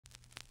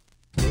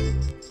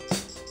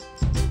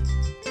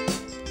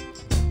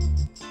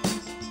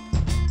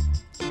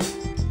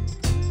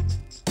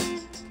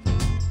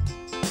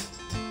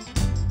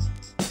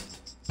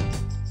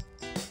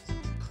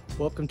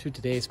Welcome to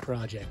today's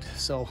project.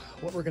 So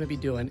what we're going to be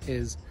doing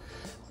is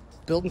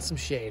building some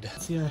shade.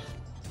 See, I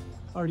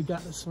already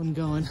got this one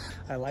going.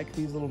 I like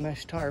these little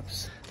mesh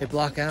tarps. They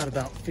block out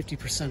about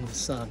 50% of the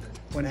sun.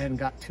 Went ahead and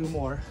got 2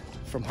 more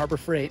from Harbor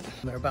Freight.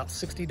 They're about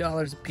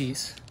 $60 a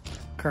piece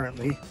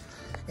currently,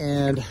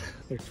 and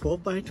they're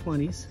 12 by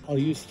 20s. I'll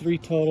use 3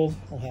 total.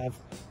 I'll have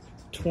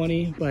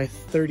 20 by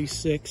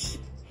 36.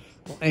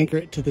 I'll anchor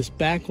it to this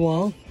back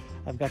wall.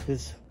 I've got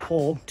this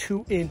pole,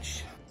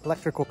 2-inch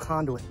electrical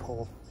conduit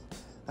pole.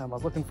 I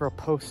was looking for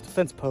a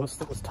fence post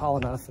that was tall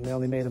enough, and they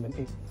only made them in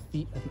 8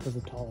 feet, I think was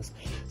the tallest.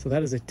 So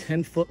that is a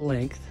 10-foot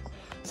length.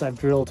 So I've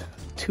drilled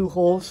 2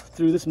 holes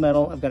through this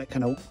metal. I've got it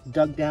kind of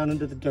dug down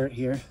into the dirt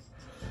here.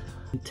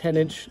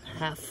 10-inch,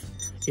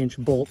 half-inch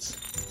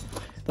bolts.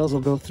 Those will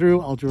go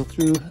through. I'll drill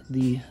through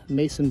the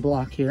mason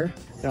block here.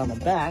 And on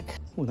the back,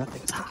 oh, that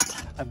thing's hot.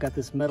 I've got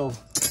this metal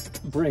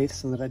brace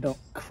so that I don't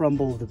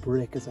crumble the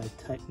brick as I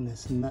tighten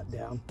this nut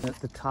down. At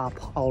the top,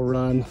 I'll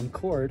run a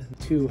cord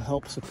to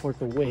help support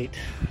the weight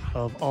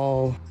of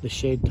all the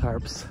shade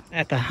tarps.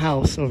 At the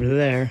house over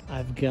there,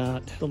 I've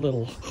got the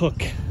little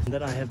hook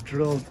that I have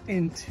drilled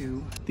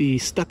into the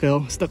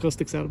stucco. Stucco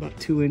sticks out about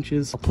 2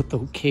 inches. I'll put the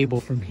cable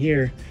from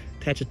here,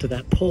 attach it to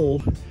that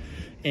pole,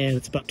 and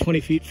it's about 20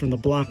 feet from the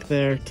block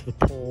there to the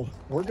pole.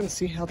 We're gonna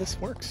see how this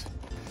works.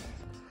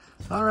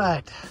 All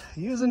right,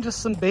 using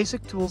just some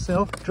basic tools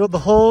now. Drilled the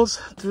holes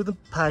through the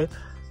pipe,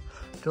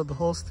 drilled the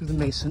holes through the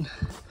mason.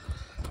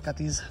 Got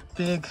these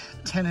big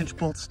 10-inch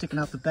bolts sticking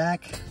out the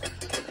back.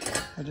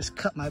 I just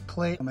cut my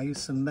plate. I used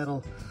some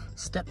metal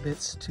step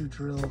bits to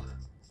drill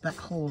that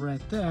hole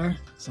right there.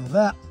 So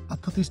that, I'll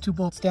put these 2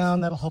 bolts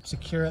down. That'll help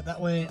secure it. That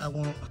way I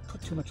won't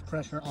put too much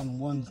pressure on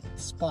one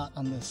spot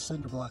on this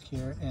cinder block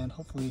here, and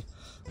hopefully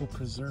will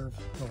preserve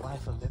the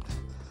life of it.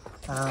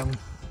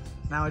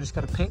 Now I just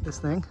got to paint this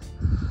thing.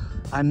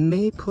 I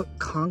may put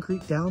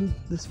concrete down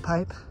this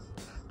pipe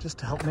just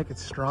to help make it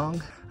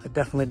strong. I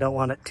definitely don't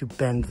want it to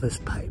bend this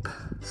pipe,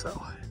 so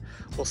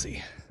we'll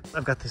see.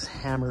 I've got this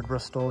hammered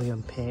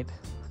Rust-Oleum paint.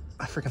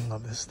 I freaking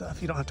love this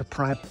stuff. You don't have to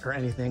prime it or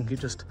anything. You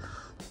just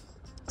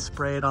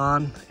spray it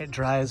on. It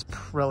dries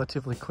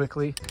relatively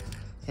quickly,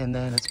 and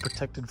then it's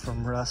protected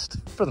from rust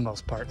for the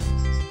most part.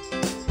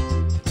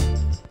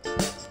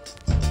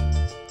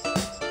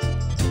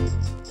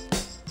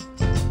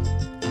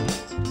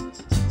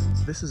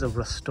 This is a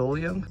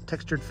Rust-Oleum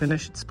textured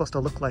finish. It's supposed to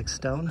look like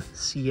stone.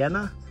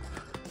 Sienna.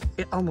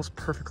 It almost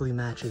perfectly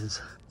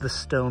matches the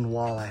stone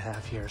wall I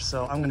have here.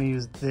 So I'm gonna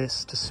use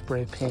this to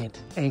spray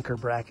paint anchor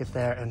bracket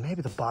there, and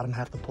maybe the bottom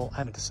half of the pole. I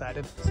haven't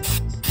decided.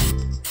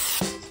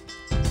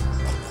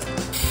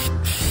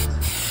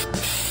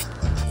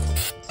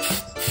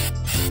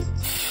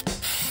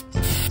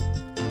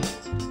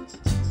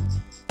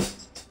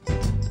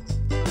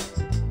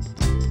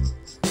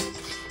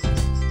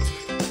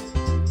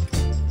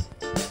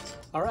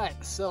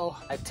 So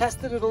I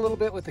tested it a little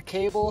bit with the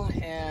cable,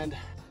 and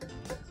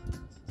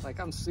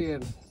like I'm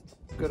seeing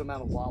a good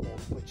amount of wobble,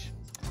 which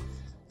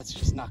that's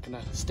just not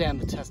gonna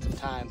stand the test of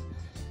time.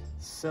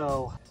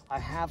 So I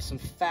have some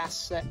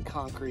fast set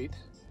concrete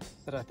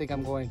that I think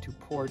I'm going to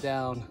pour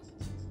down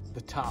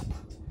the top.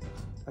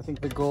 I think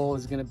the goal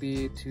is gonna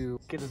be to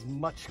get as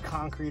much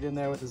concrete in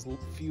there with as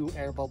few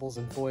air bubbles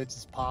and voids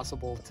as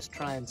possible to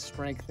try and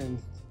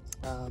strengthen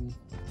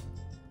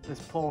this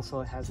pole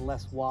so it has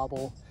less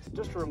wobble.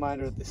 Just a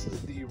reminder, this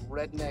is the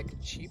Redneck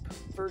cheap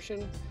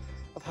version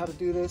of how to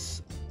do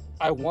this.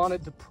 I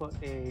wanted to put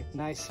a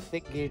nice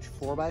thick gauge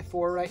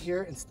 4x4 right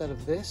here instead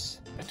of this.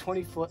 A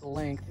 20-foot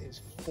length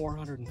is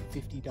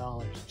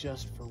 $450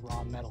 just for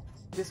raw metal.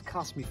 This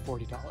cost me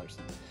 $40.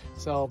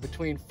 So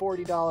between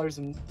 $40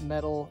 in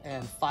metal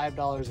and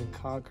 $5 in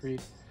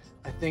concrete,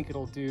 I think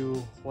it'll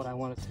do what I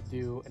want it to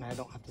do, and I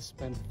don't have to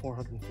spend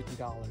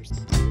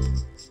 $450.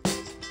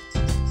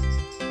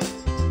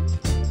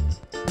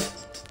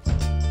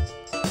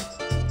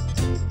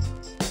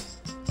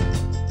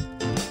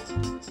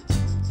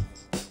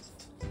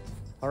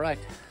 All right,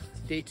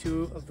 day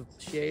 2 of the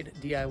shade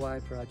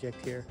DIY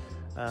project here.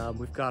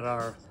 We've got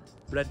our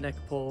Redneck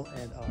pole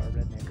and our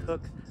Redneck hook.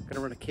 I'm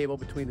gonna run a cable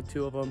between the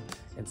 2 of them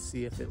and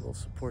see if it will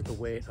support the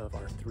weight of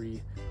our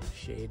 3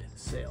 shade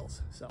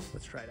sails. So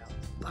let's try it out.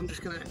 I'm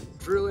just gonna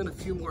drill in a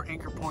few more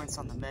anchor points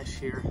on the mesh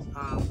here.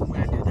 The way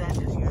I do that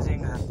is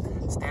using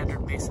a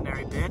standard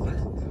masonry bit,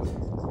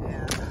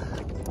 and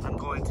I'm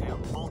going to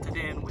bolt it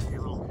in with a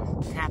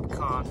little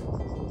Tapcon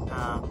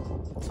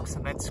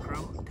cement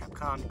screw,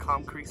 Tapcon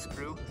concrete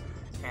screw,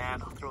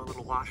 and I'll throw a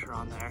little washer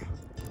on there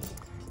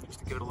just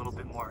to give it a little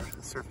bit more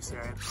surface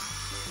area.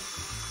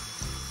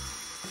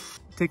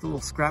 Take a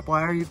little scrap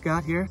wire you've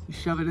got here, you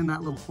shove it in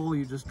that little hole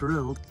you just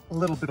drilled. A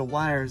little bit of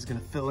wire is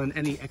gonna fill in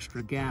any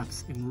extra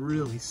gaps and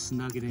really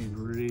snug it in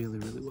really,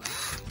 really well.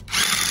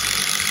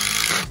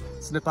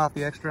 Snip off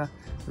the extra,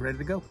 we're ready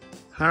to go.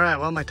 All right,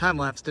 well, my time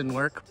lapse didn't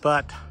work,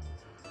 but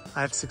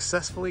I've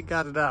successfully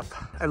got it up.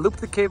 I looped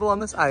the cable on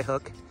this eye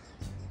hook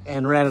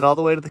and ran it all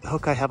the way to the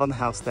hook I have on the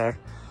house there.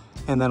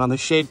 And then on the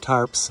shade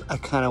tarps, I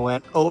kind of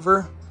went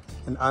over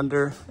and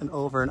under and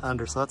over and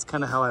under. So that's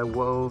kind of how I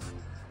wove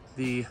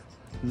the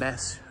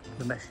mesh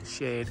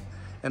shade.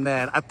 And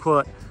then I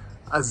put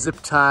a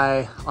zip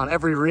tie on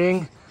every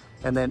ring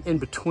and then in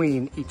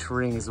between each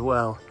ring as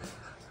well.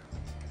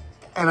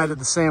 And I did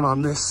the same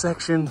on this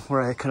section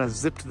where I kind of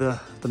zipped the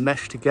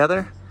mesh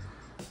together.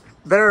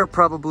 There are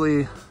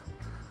probably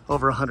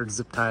over 100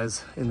 zip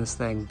ties in this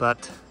thing,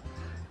 but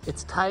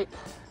it's tight.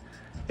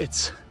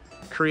 It's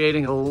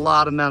creating a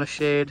lot amount of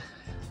shade.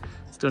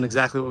 It's doing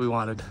exactly what we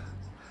wanted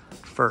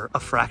for a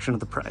fraction of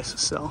the price.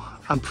 So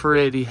I'm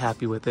pretty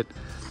happy with it.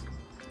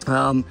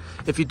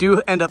 If you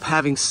do end up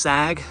having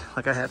sag,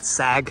 like I had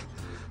sag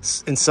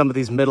in some of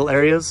these middle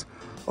areas,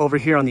 over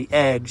here on the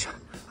edge,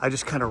 I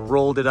just kind of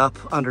rolled it up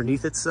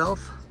underneath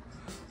itself,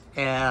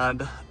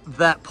 and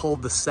that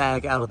pulled the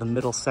sag out of the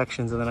middle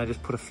sections, and then I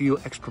just put a few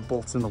extra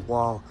bolts in the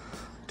wall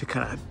to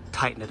kind of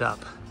tighten it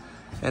up.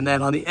 And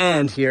then on the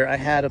end here, I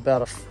had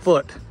about a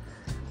foot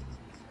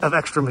of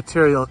extra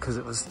material because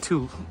it was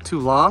too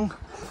long.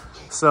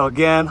 So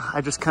again,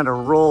 I just kind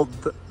of rolled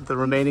the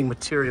remaining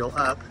material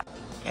up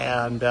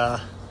and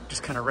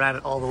just kind of ran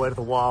it all the way to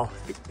the wall.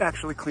 It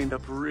actually cleaned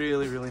up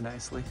really, really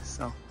nicely.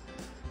 So,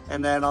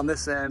 and then on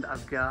this end,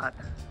 I've got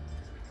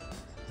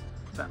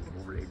that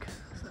little rig.